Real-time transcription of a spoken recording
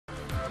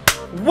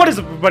What is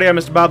up, everybody? I'm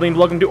Mr. Bobbling.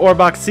 Welcome to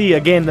Orbox C, a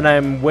game that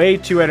I'm way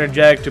too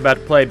energetic about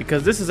to play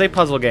because this is a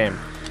puzzle game.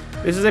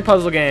 This is a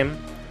puzzle game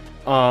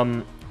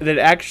that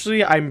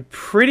actually I'm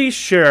pretty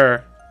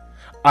sure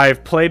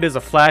I've played as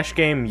a Flash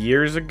game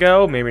years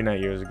ago. Maybe not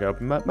years ago,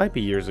 but might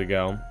be years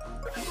ago.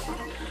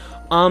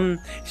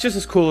 It's just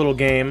this cool little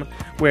game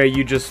where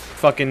you just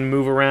fucking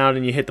move around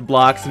and you hit the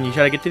blocks and you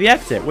try to get to the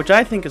exit, which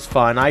I think is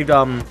fun.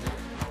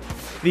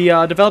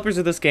 The developers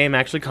of this game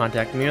actually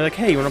contacted me. They're like,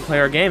 hey, you want to play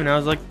our game? And I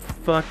was like,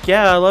 fuck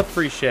yeah, I love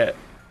free shit.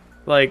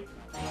 Like,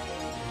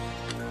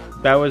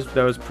 that was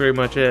pretty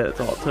much it.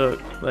 That's all it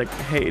took. Like,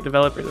 hey,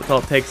 developers, that's all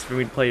it takes for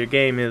me to play your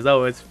game is,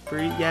 oh, it's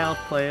free, yeah, I'll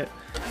play it.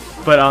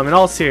 But in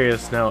all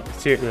seriousness though,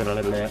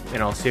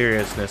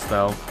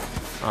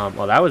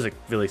 well, that was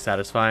really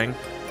satisfying.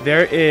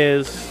 There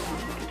is,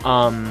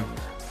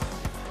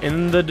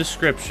 in the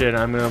description,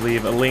 I'm gonna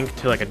leave a link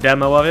to like a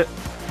demo of it.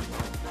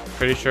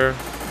 Pretty sure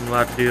I'm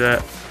allowed to do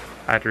that.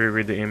 I have to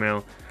reread the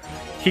email.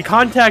 He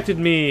contacted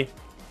me.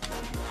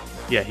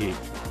 Yeah, he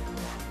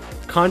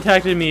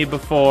contacted me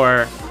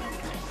before.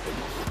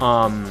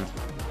 Well,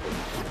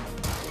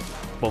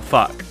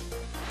 fuck.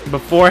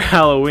 Before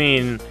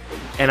Halloween,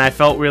 and I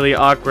felt really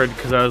awkward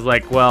because I was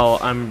like, well,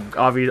 I'm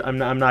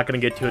not gonna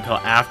get to it till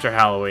after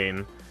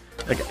Halloween,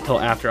 like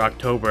till after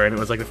October, and it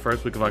was like the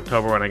first week of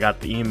October when I got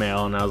the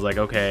email, and I was like,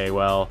 okay,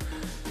 well,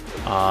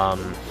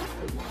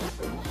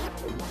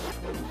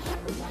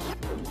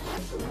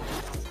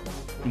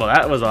 well,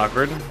 that was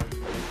awkward.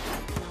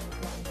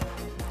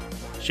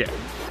 Shit.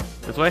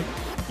 This way?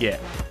 Yeah.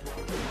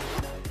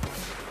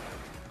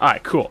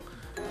 Alright, cool.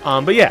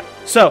 But yeah.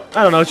 So,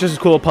 I don't know. It's just a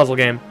cool puzzle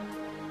game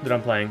that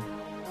I'm playing.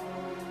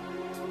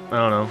 I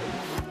don't know.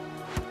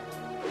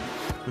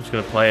 I'm just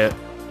gonna play it.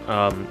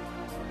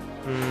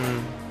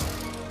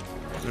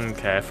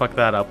 Okay, I fucked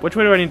that up. Which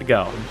way do I need to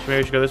go? Maybe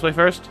I should go this way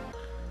first?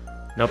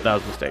 Nope, that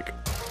was a mistake.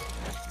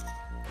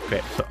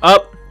 Okay, so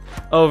up,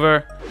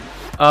 over,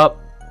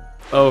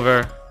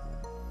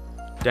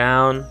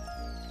 down.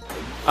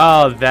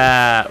 Oh,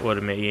 that would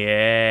have made,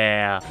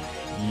 yeah.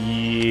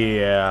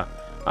 You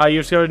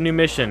discovered a new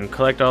mission.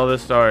 Collect all the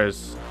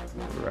stars.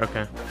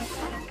 Okay.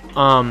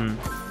 I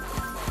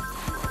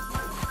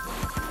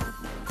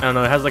don't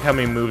know. It has like how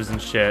many moves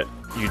and shit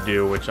you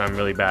do, which I'm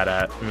really bad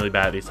at. I'm really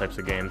bad at these types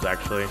of games,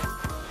 actually.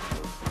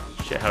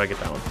 Shit, how do I get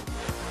that one?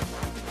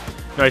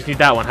 No, I just need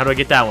that one. How do I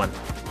get that one?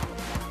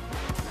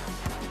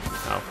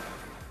 Oh.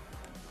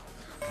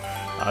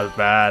 That was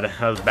bad.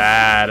 That was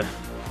bad.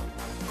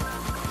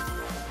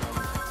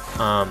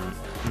 There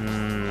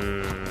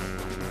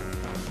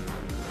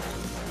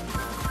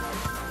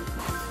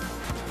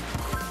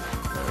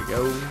we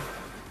go.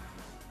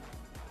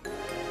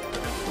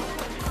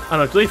 I don't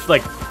know, it's really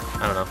like,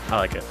 I don't know, I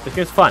like it. This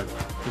game's fun.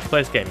 You should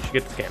play this game. You should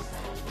get this game.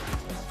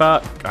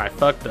 Fuck, I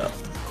fucked up.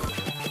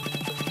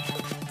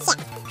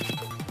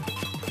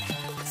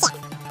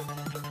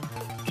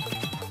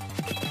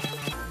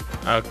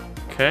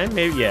 Okay,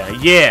 maybe, yeah,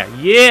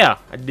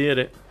 I did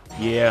it.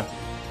 Yeah.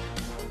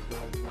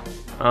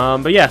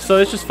 But yeah, so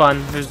it's just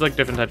fun. There's like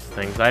different types of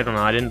things. I don't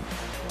know, I didn't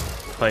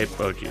play,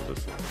 oh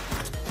Jesus.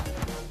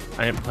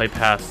 I didn't play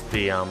past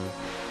the,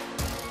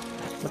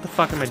 what the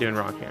fuck am I doing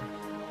wrong here?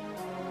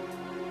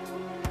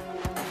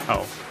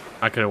 Oh,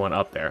 I could have went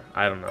up there.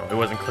 I don't know. It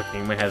wasn't clicking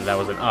in my head that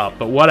was an up,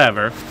 but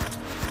whatever.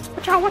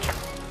 Watch out, watch out.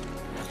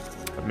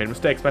 I've made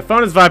mistakes. My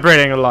phone is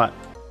vibrating a lot.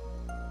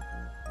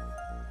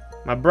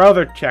 My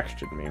brother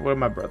texted me. What did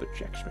my brother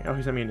text me? Oh,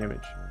 he sent me an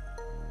image.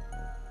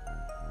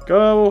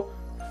 Go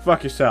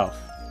fuck yourself.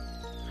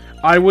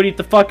 I would eat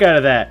the fuck out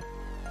of that.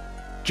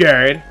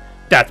 Jared.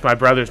 That's my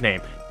brother's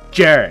name.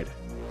 Jared.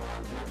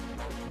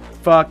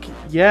 Fuck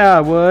yeah,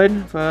 I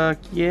would. Fuck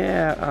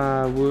yeah,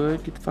 I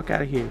would. Get the fuck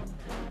out of here.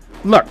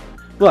 Look.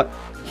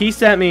 He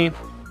sent me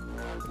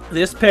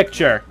this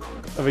picture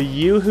of a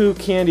Yoo-Hoo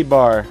candy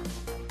bar.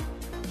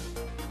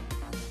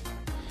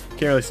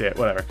 Can't really see it.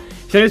 Whatever.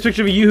 He sent me this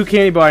picture of a Yoo-Hoo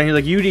candy bar, and he's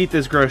like, "You'd eat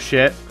this gross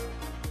shit."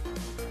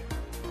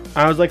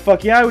 I was like,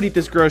 fuck yeah, I would eat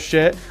this gross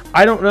shit.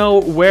 I don't know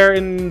where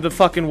in the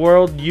fucking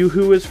world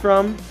Yoo-Hoo is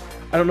from.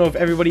 I don't know if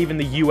everybody even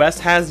in the US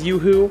has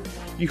Yoo-Hoo.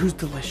 Yoo-Hoo's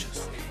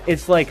delicious.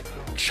 It's like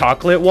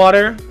chocolate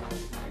water.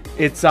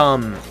 It's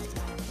just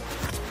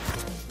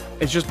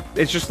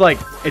like,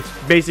 it's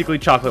basically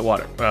chocolate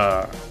water.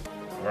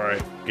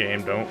 Alright,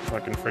 game, don't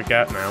fucking freak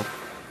out now.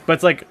 But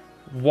it's like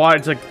water,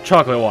 it's like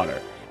chocolate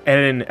water.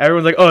 And then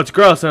everyone's like, oh, it's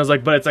gross. And I was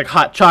like, but it's like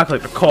hot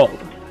chocolate, but cold.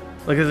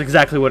 Like, that's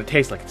exactly what it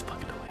tastes like. It's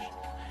fucking delicious.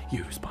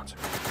 Yoo-Hoo sponsor.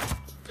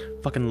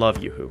 Fucking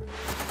love Yoo-Hoo.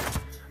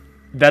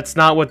 That's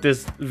not what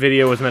this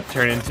video was meant to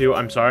turn into.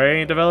 I'm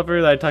sorry,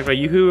 developer, that I talked about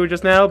Yoo-Hoo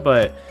just now,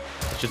 but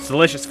it's just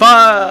delicious. Oh.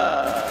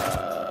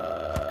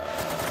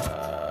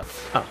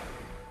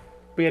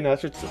 But yeah, no,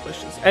 it's just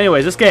delicious.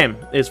 Anyways, this game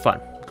is fun.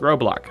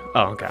 Roblox.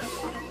 Oh, okay.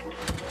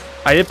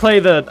 I did play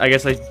the, I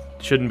guess I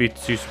shouldn't be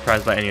too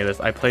surprised by any of this.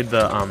 I played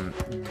the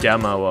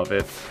demo of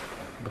it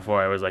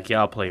before I was like, yeah,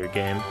 I'll play your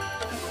game.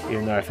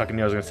 Even though I fucking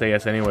knew I was going to say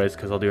yes anyways,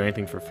 because I'll do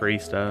anything for free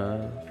stuff.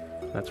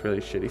 That's really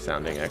shitty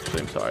sounding,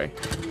 actually. I'm sorry.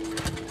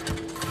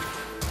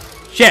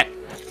 Shit!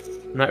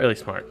 I'm not really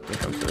smart when it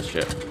comes to this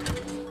shit.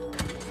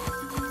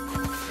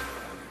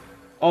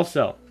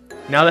 Also,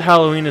 now that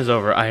Halloween is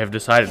over, I have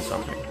decided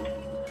something.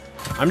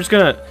 I'm just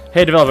gonna...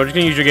 Hey, developer, I'm just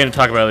gonna use your game to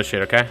talk about other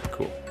shit, okay?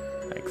 Cool.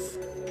 Thanks.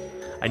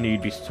 I knew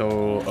you'd be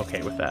so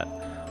okay with that.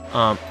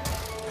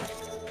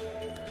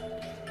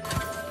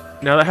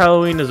 Now that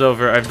Halloween is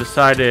over, I've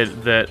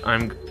decided that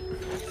I'm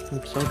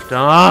so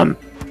dumb!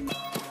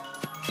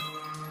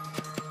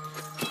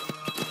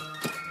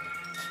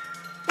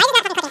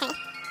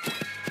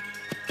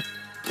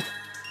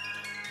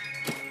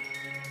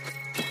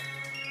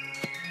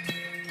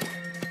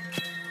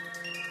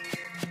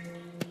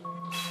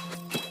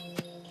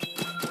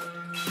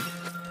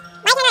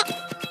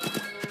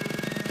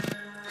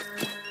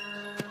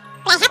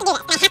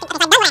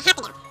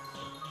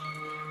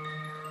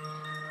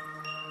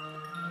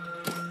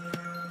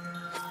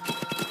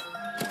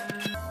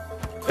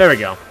 There we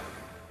go.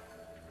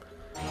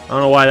 I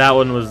don't know why that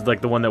one was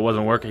like the one that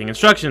wasn't working.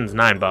 Instructions: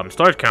 9 bombs.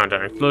 Start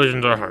countdown.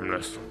 Explosions are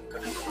harmless.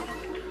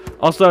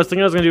 Also, I was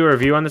thinking I was gonna do a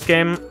review on this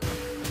game,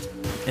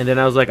 and then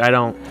I was like, I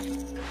don't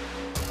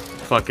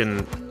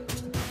fucking.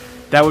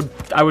 I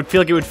would feel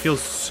like it would feel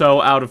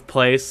so out of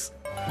place,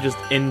 just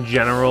in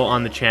general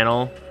on the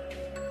channel.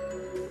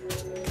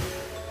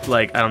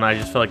 Like, I don't know. I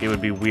just felt like it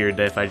would be weird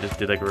if I just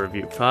did like a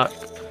review. Fuck,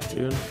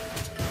 dude.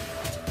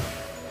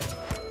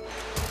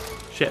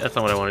 Shit, that's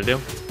not what I want to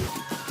do.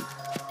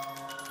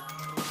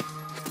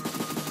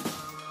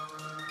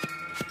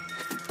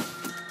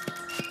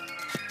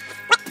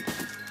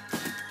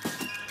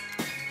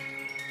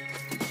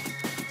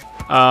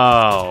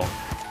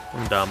 Oh,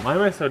 I'm dumb. Why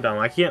am I so dumb?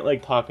 I can't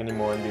like talk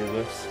anymore and do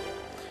this.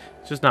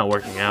 It's just not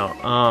working out.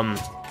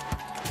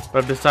 But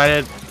I've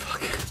decided,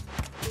 fuck,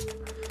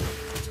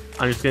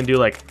 I'm just gonna do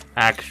like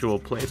actual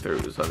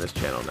playthroughs on this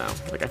channel now.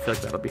 Like I feel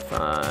like that'll be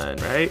fun,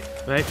 right?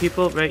 Right,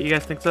 people? Right? You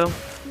guys think so?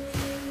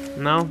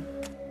 No?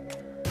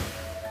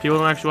 People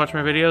don't actually watch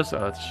my videos? Oh,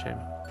 that's a shame.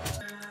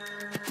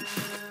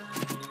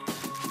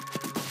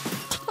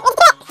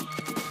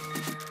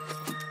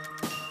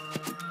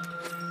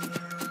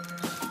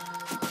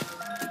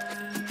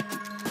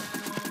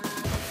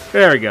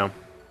 There we go.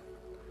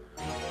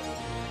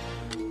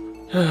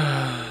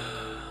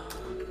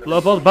 Blow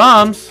up all the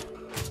bombs.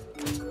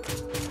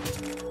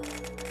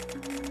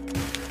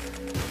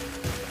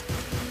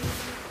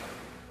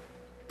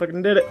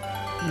 Fucking did it.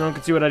 No one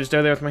can see what I just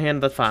did there with my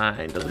hand. That's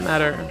fine. Doesn't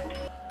matter.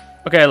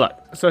 Okay, look.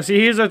 So see,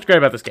 here's what's great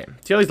about this game.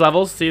 See all these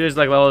levels? See, there's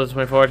like levels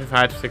 24,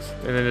 25, 26,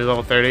 and then there's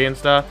level 30 and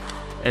stuff.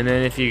 And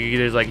then if you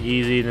there's like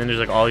easy, and then there's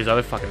like all these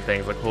other fucking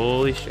things. Like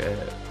holy shit.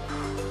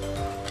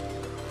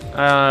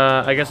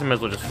 I guess I might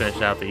as well just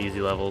finish out the easy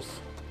levels.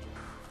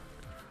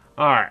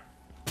 Alright.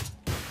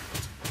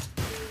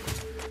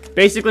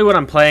 Basically what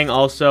I'm playing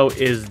also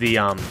is the,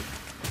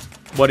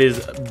 what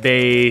is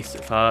base...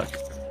 Fuck.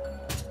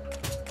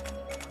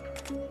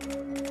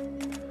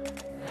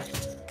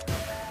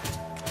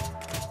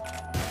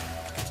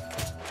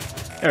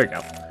 There we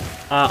go.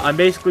 I'm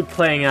basically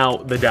playing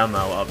out the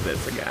demo of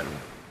this again.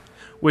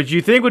 Which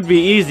you think would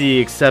be easy,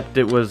 except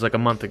it was like a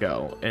month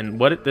ago.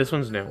 And this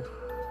one's new.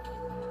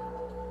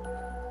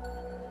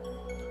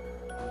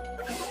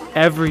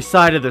 Every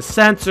side of the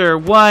sensor,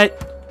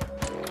 what?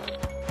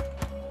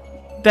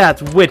 That's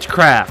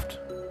witchcraft.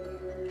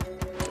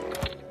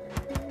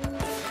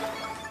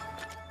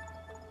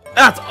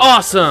 That's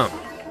awesome.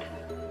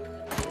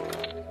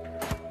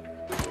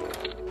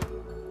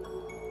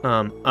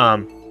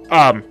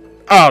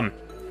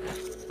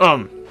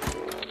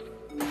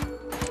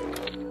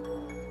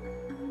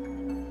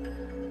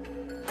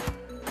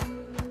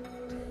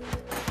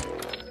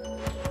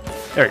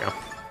 There we go.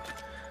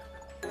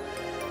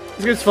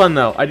 It's fun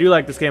though. I do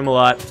like this game a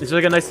lot. It's just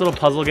like a nice little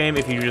puzzle game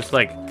if you just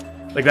like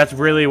that's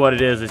really what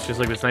it is. It's just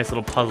like this nice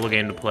little puzzle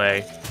game to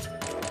play.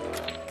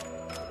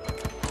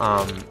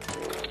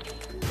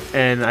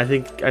 And I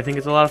think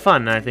it's a lot of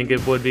fun. And I think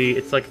it would be.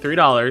 It's like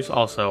 $3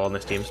 also on the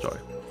Steam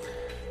store.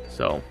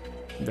 So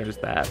there's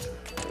that.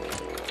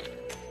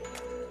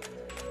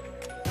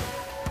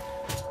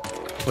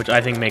 Which I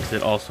think makes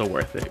it also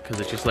worth it because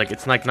it's just like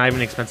it's like not even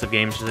an expensive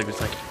game. It's just like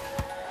this like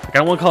I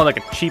don't want to call it like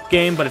a cheap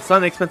game, but it's not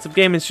an expensive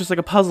game. It's just like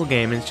a puzzle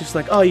game. And it's just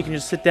like, oh, you can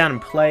just sit down and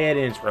play it,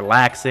 and it's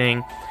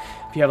relaxing.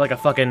 If you have like a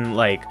fucking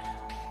like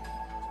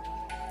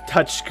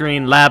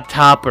touchscreen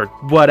laptop or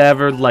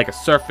whatever, like a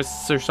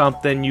Surface or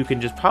something, you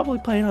can just probably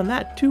play it on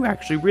that too.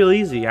 Actually, real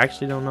easy. I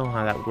actually don't know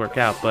how that would work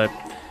out, but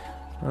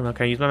I don't know.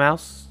 Can I use my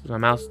mouse? Does my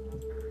mouse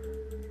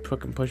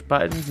fucking push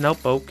buttons?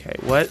 Nope. Okay.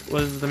 What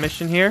was the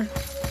mission here?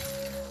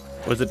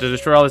 Was it to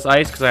destroy all this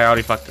ice? Because I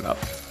already fucked it up.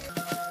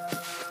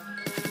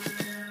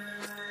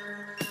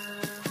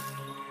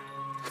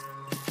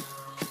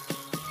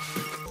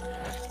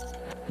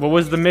 What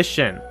was the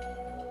mission?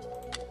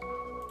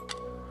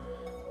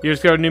 You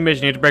discovered a new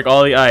mission. You have to break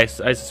all the ice.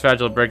 Ice is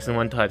fragile. It breaks in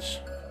one touch.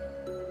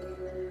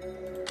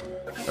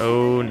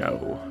 Oh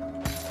no.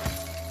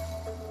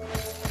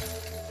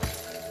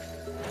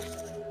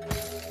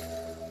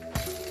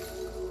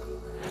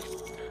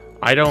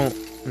 I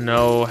don't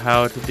know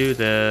how to do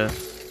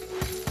this.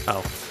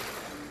 Oh.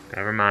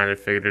 Never mind, I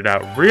figured it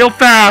out real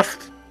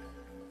fast!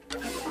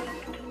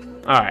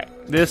 Alright,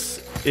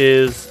 this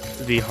is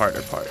the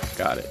harder part.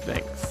 Got it,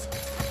 thanks.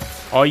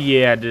 Oh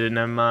yeah, I did it,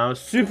 never mind.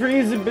 Super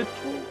easy, bitch.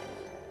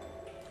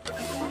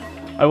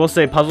 I will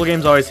say, puzzle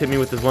games always hit me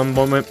with this one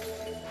moment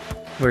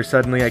where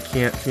suddenly I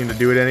can't seem to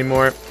do it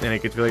anymore, and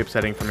it gets really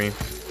upsetting for me.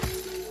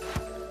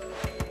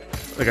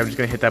 Like, I'm just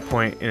gonna hit that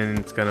point, and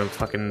it's gonna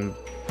fucking...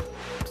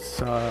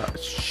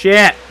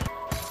 shit!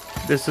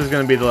 This is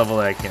gonna be the level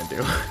that I can't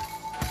do.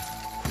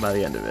 By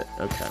the end of it.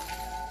 Okay.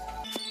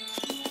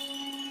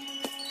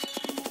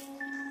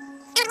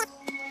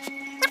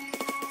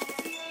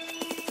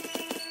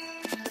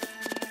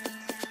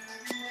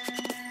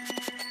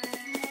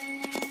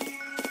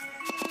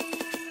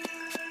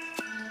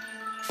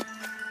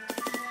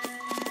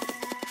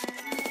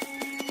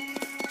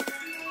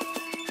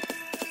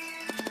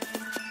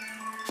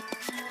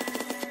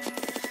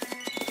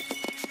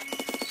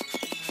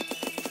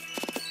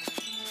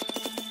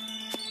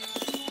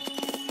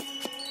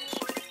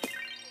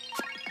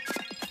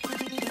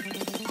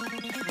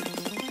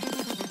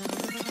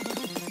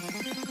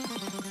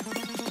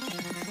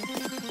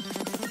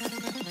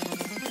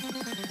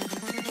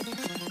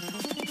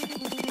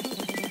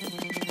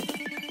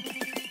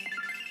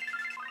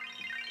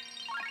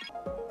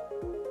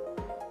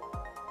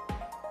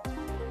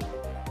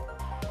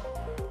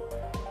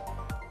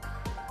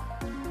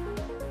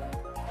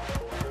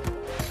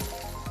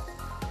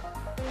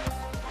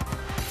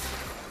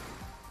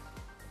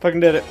 Fucking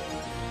did it.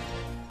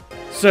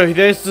 So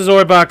this is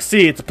Orbox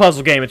C. It's a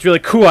puzzle game. It's really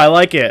cool. I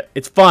like it.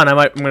 It's fun. I'm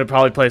gonna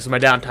probably play this in my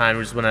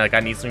downtime, just when I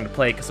need something to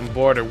play because I'm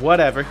bored or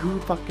whatever. Who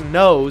fucking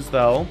knows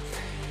though?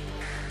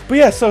 But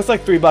yeah, so it's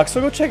like $3.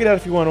 So go check it out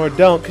if you want or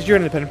don't, because you're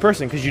an independent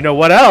person. Because you know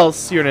what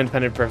else you're an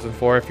independent person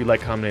for if you like,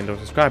 comment, and don't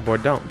subscribe, or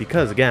don't.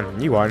 Because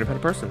again, you are an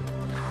independent person.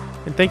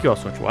 And thank you all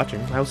so much for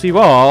watching. I will see you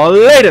all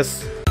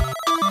latest.